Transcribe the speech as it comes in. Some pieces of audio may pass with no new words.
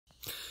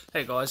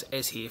Hey guys,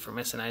 Ez here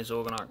from SNA's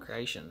Orgonite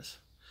Creations,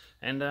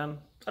 and I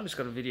just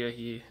got a video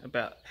here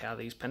about how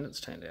these pendants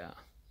turned out.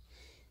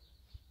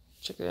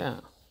 Check it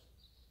out.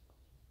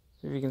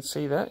 If you can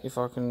see that, if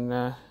I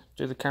can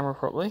do the camera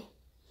properly.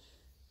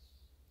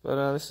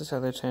 But this is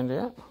how they turned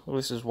out. Well,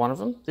 this is one of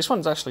them. This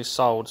one's actually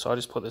sold, so I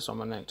just put this on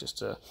my neck just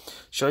to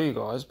show you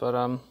guys. But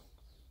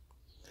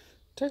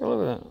take a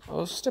look at it.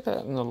 I'll step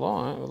out in the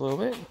light a little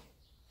bit.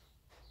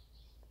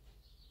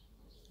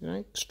 You know,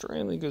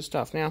 extremely good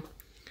stuff. Now,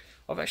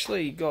 I've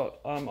actually got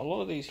a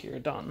lot of these here are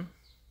done,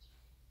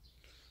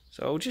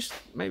 so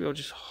maybe I'll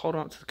just hold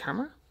on to the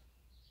camera.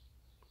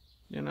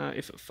 You know,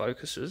 if it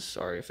focuses,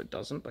 sorry if it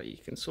doesn't, but you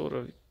can sort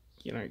of,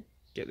 you know,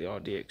 get the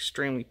idea.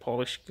 Extremely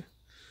polished,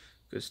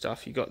 good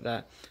stuff. You got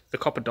the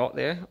copper dot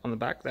there on the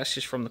back. That's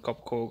just from the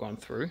copper coil gone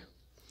through,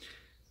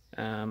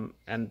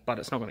 but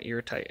it's not going to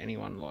irritate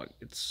anyone. Like,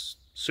 it's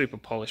super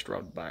polished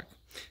rubbed back,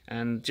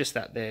 and just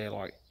that there,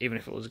 like, even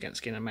if it was against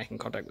skin and making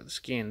contact with the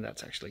skin,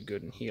 that's actually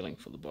good and healing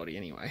for the body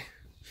anyway.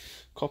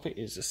 Copper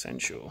is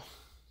essential.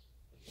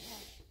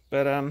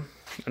 But and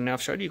now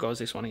I've showed you guys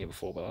this one here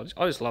before, but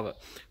I just love it.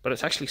 But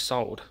it's actually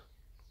sold.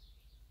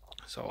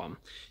 So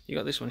you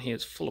got this one here.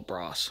 It's full of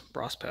brass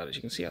powders.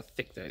 You can see how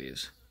thick that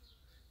is.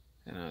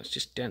 And it's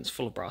just dense,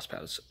 full of brass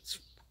powders. It's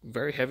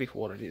very heavy for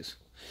what it is.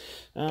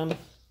 Yeah,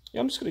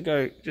 I'm just gonna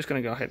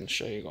go ahead and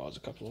show you guys a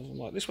couple of them.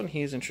 Like this one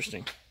here is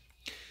interesting.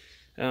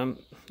 I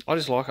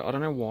just like it. I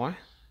don't know why,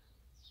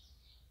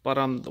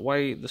 but the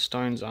way the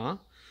stones are,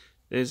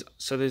 there's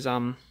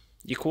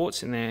your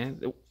quartz in there.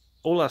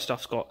 All our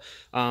stuff's got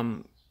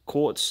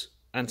quartz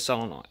and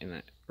selenite in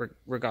it,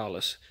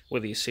 regardless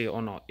whether you see it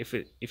or not. If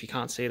you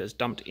can't see it, it's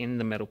dumped in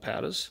the metal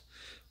powders,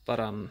 but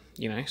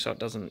you know, so it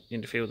doesn't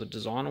interfere with the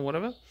design or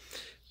whatever.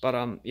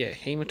 But yeah,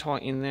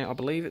 hematite in there. I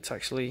believe it's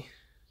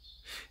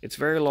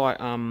very light.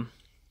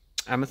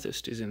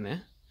 Amethyst is in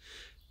there,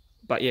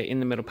 but yeah, in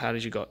the metal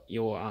powders you got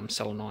your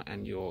selenite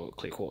and your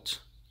clear quartz.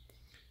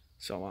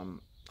 So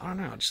I don't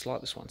know, I just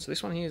like this one. So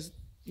this one here is,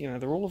 you know,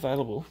 they're all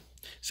available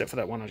except for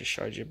that one I just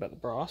showed you about the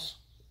brass,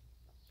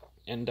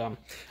 and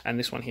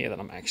this one here that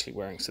I'm actually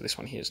wearing. So this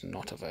one here is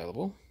not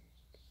available.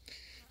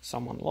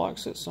 Someone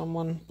likes it,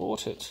 someone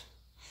bought it.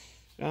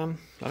 I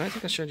don't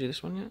think I showed you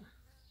this one yet.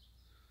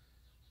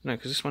 No,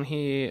 because this one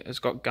here has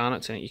got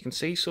garnets in it. You can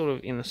see sort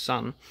of in the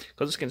sun,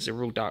 because it's against a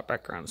real dark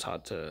background, it's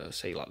hard to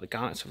see. Like, the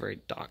garnets are very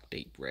dark,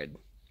 deep red,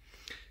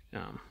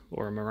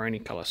 or a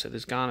maroony colour. So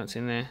there's garnets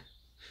in there,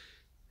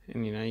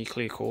 and you know, your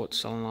clear quartz,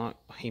 selenite,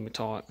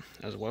 hematite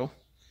as well.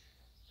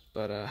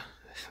 But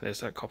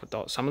there's that copper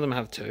dot. Some of them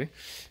have two,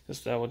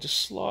 because they were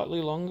just slightly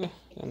longer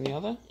than the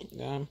other.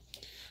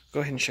 Go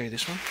ahead and show you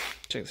this one.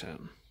 Check this out.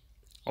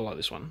 I like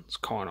this one. It's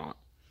kyanite.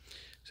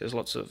 So there's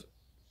lots of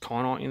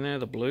kyanite in there,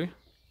 the blue.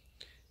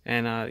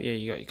 And yeah,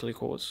 you got your clear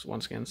quartz,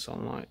 once again,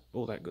 sunlight,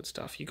 all that good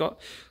stuff. You got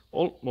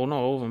well, not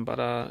all of them,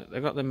 but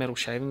they've got the metal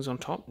shavings on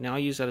top. Now I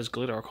use that as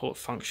glitter. I call it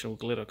functional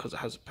glitter because it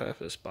has a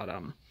purpose. But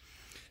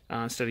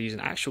instead of using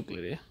actual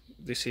glitter,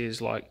 this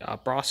is like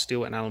brass,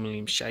 steel, and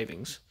aluminium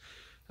shavings.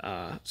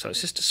 So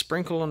it's just a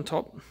sprinkle on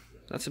top.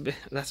 That's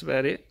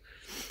about it.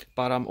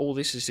 But all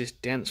this is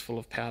just dense, full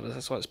of powders.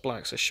 That's why it's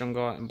black. So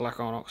Shungite and black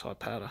iron oxide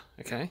powder.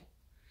 Okay,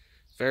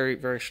 very,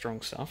 very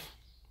strong stuff.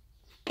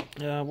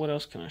 What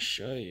else can I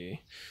show you?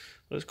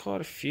 Well, there's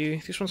quite a few.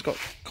 This one's got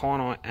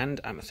kyanite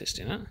and amethyst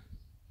in it.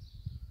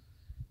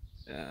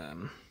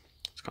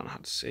 It's kind of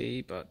hard to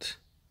see, but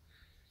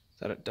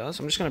that it does.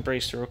 I'm just going to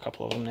breeze through a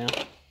couple of them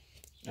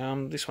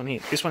now. This one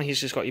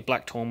here's just got your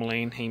black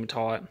tourmaline,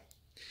 hematite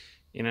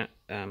in it.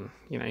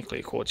 You know,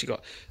 clear quartz. You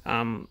got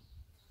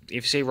if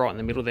you see right in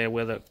the middle there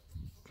where is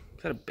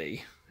that a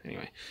bee?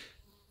 Anyway,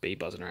 bee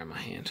buzzing around my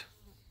hand.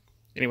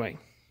 Anyway,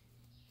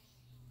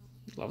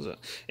 loves it.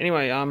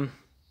 Anyway, yeah,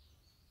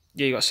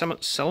 you got some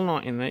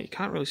selenite in there. You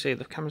can't really see it.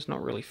 The camera's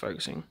not really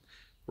focusing.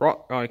 Right,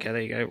 okay,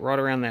 there you go. Right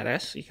around that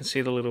S, you can see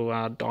the little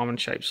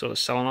diamond-shaped sort of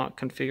selenite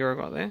configure I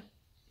got there.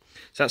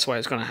 So that's the way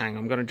it's going to hang.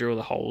 I'm going to drill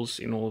the holes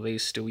in all of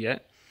these still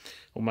yet,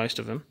 or most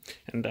of them,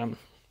 and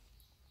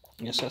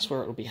yes, that's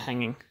where it'll be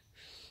hanging.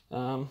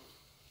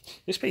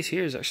 This piece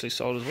here is actually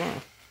sold as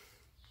well.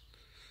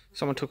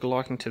 Someone took a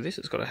liking to this.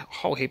 It's got a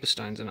whole heap of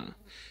stones in it.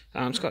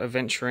 It's got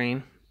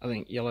aventurine, I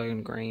think yellow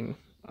and green.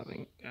 I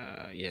think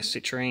yeah,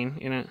 citrine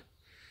in it.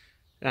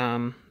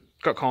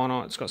 Got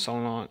kyanite, it's got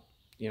selenite.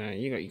 You know,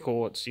 you got your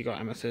quartz, you got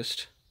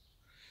amethyst.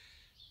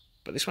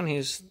 But this one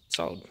here's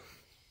sold.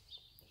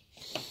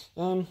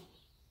 Oh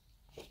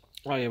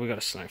yeah, we got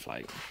a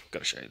snowflake. Got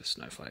to show you the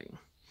snowflake.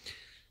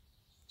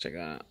 Check that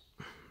out.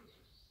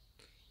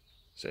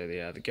 So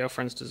the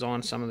girlfriend's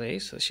designed some of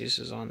these. So she's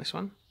designed this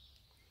one.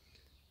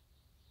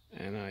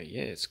 And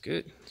yeah, it's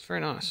good. It's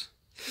very nice.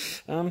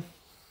 Now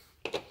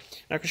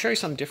I can show you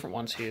some different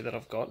ones here that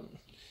I've got.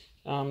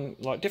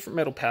 Like different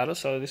metal powder.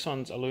 So this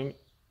one's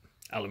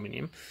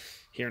aluminium.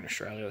 Here in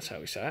Australia, that's how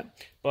we say it.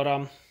 But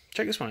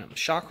check this one out, the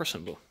chakra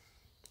symbol.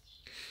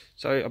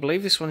 So I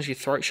believe this one's your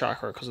throat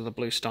chakra because of the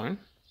blue stone.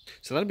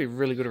 So that'd be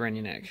really good around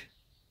your neck.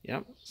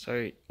 Yep.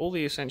 So all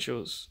the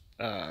essentials,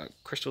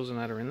 crystals and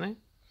that are in there.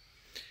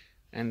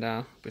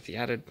 and with the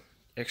added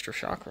extra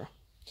chakra.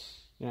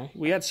 You know,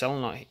 we add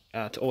selenite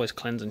to always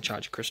cleanse and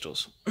charge your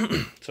crystals,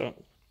 so it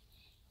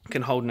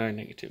can hold no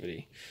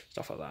negativity,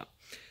 stuff like that.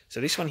 So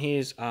this one here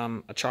is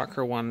a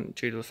chakra one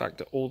due to the fact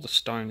that all the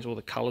stones, all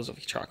the colors of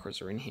your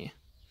chakras are in here.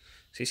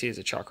 So this here is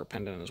a chakra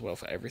pendant as well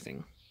for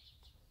everything.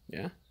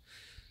 Yeah.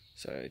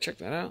 So check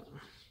that out.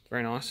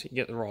 Very nice. You can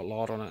get the right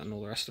light on it and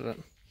all the rest of it.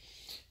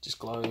 Just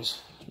glows.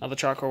 Another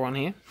chakra one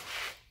here.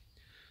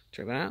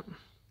 Check that out.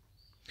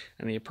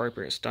 And the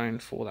appropriate stone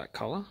for that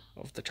color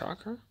of the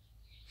chakra.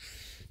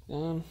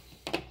 I'll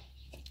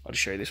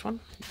just show you this one.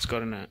 It's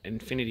got an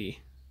infinity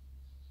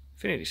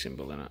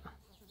symbol in it.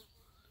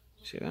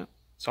 See that?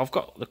 So I've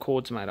got the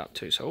cords made up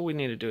too. So all we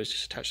need to do is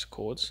just attach the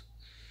cords.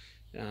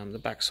 The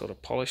back's sort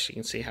of polished. You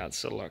can see how it's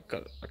sort of like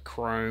got a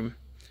chrome,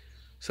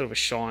 sort of a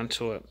shine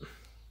to it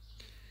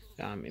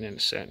in a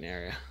certain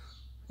area.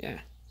 Yeah.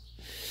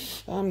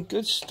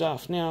 Good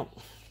stuff. Now,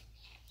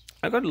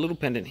 I've got a little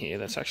pendant here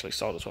that's actually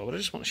sold as well, but I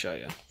just want to show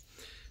you.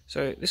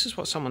 So this is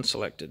what someone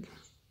selected.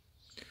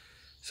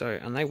 So,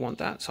 and they want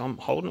that, so I'm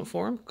holding it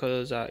for them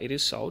because it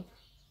is sold.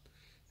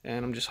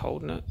 And I'm just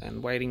holding it and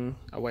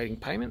awaiting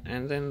payment,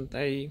 and then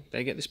they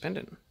get this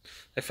pendant.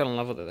 They fell in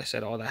love with it. They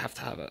said, oh, they have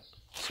to have it.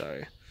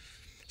 So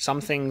some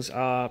things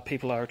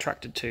people are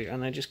attracted to,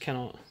 and they just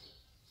cannot,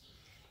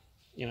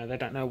 you know, they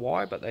don't know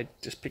why, but they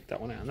just picked that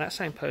one out. And that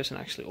same person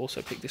actually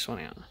also picked this one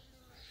out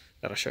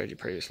that I showed you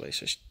previously.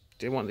 So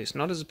they want this,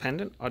 not as a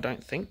pendant, I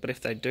don't think, but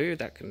if they do,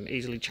 that can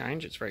easily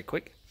change. It's very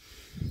quick.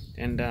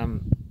 And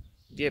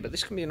yeah, but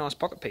this can be a nice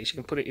pocket piece. You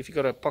can put it, if you've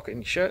got a pocket in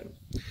your shirt,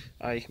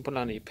 you can put it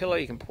under your pillow,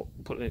 you can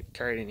put it,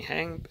 carry it in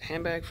your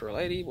handbag for a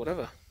lady,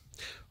 whatever,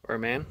 or a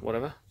man,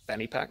 whatever,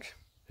 fanny pack,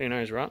 who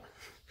knows, right?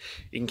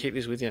 You can keep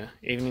this with you,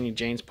 even in your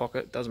jeans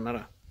pocket, doesn't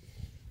matter.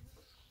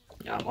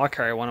 I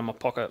carry one in my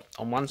pocket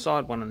on one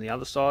side, one on the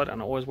other side,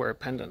 and I always wear a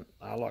pendant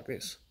like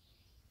this.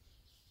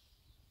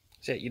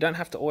 So you don't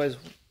have to always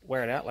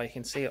wear it out, like you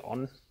can see it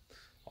on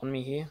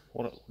me here,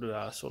 what it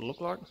would sort of look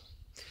like.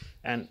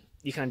 And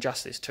you can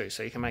adjust this too,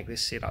 so you can make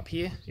this sit up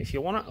here if you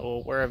want it,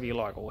 or wherever you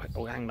like,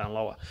 or hang down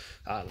lower.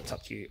 It's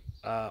up to you.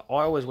 I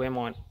always wear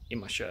mine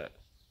in my shirt,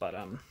 but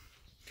I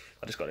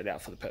just got it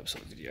out for the purpose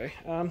of the video.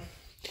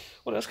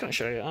 What else can I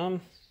show you?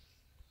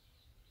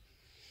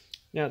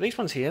 Now these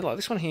ones here, like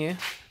this one here,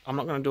 I'm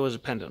not going to do as a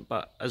pendant,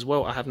 but as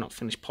well I have not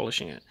finished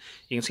polishing it.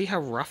 You can see how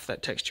rough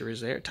that texture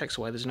is there. It takes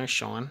away, there's no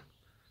shine.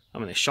 I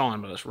mean there's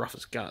shine, but it's rough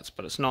as guts,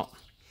 but it's not,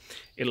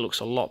 it looks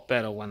a lot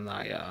better when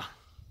they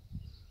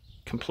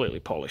completely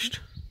polished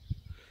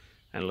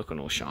and looking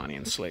all shiny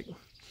and slick.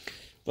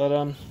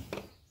 But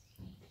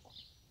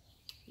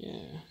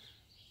yeah,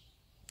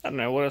 I don't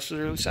know what else to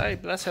really say,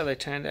 but that's how they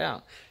turned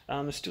out.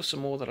 There's still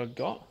some more that I've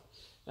got.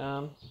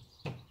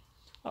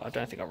 I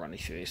don't think I'll run you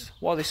through this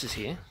while this is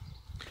here.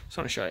 Just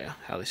want to show you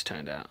how this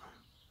turned out.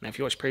 Now if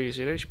you watched previous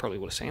videos you probably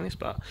would have seen this,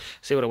 but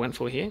see what I went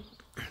for here.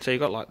 So you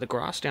got like the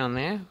grass down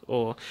there,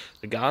 or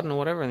the garden or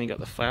whatever, and you got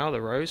the flower,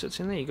 the rose that's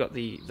in there. You got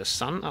the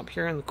sun up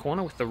here in the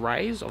corner with the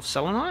rays of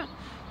selenite.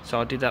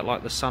 So I did that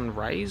like the sun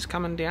rays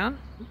coming down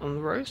on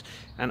the rose.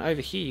 And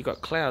over here you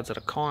got clouds that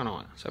are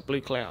kyanite, so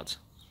blue clouds.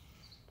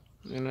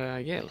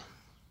 And yeah,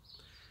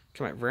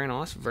 come out very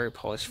nice, very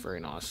polished, very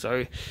nice.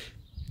 So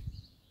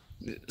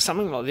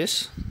something like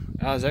this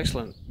is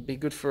excellent. Be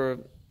good for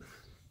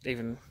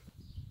even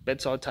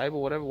bedside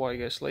table, whatever, while you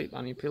go to sleep,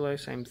 on your pillow.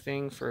 Same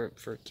thing for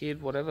a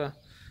kid, whatever,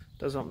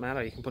 does not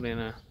matter. You can put in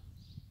a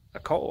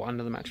cot or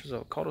under the mattress,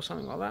 or a cot or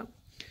something like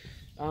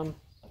that.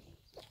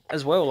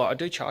 As well, like I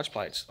do charge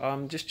plates.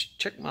 Just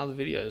check my other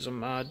videos.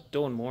 I'm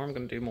doing more. I'm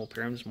going to do more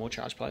pyramids, more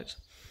charge plates.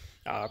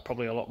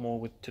 Probably a lot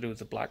more to do with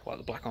the black, like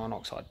the black iron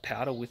oxide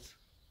powder with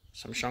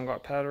some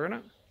shungite powder in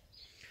it.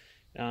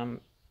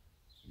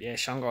 Yeah,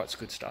 shungite's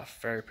good stuff.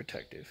 Very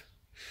protective,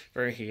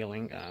 very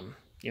healing.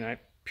 You know,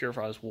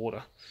 purifies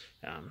water.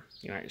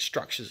 You know, it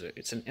structures it.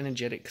 It's an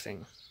energetic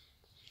thing,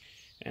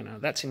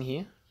 and that's in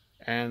here.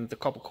 And the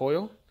copper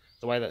coil,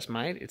 the way that's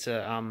made, it's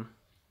a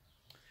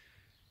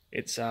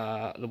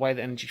the way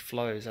the energy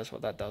flows. That's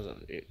what that does.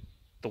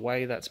 The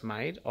way that's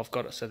made, I've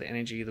got it so the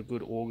energy, the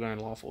good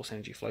orgone life force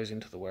energy, flows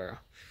into the wearer.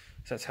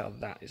 So that's how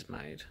that is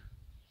made.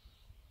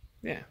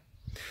 Yeah.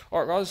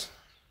 All right, guys.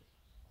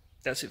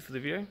 That's it for the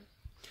video.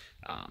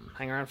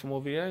 Hang around for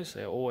more videos.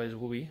 There always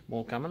will be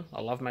more coming.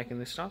 I love making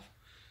this stuff.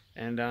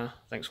 And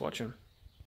thanks for watching.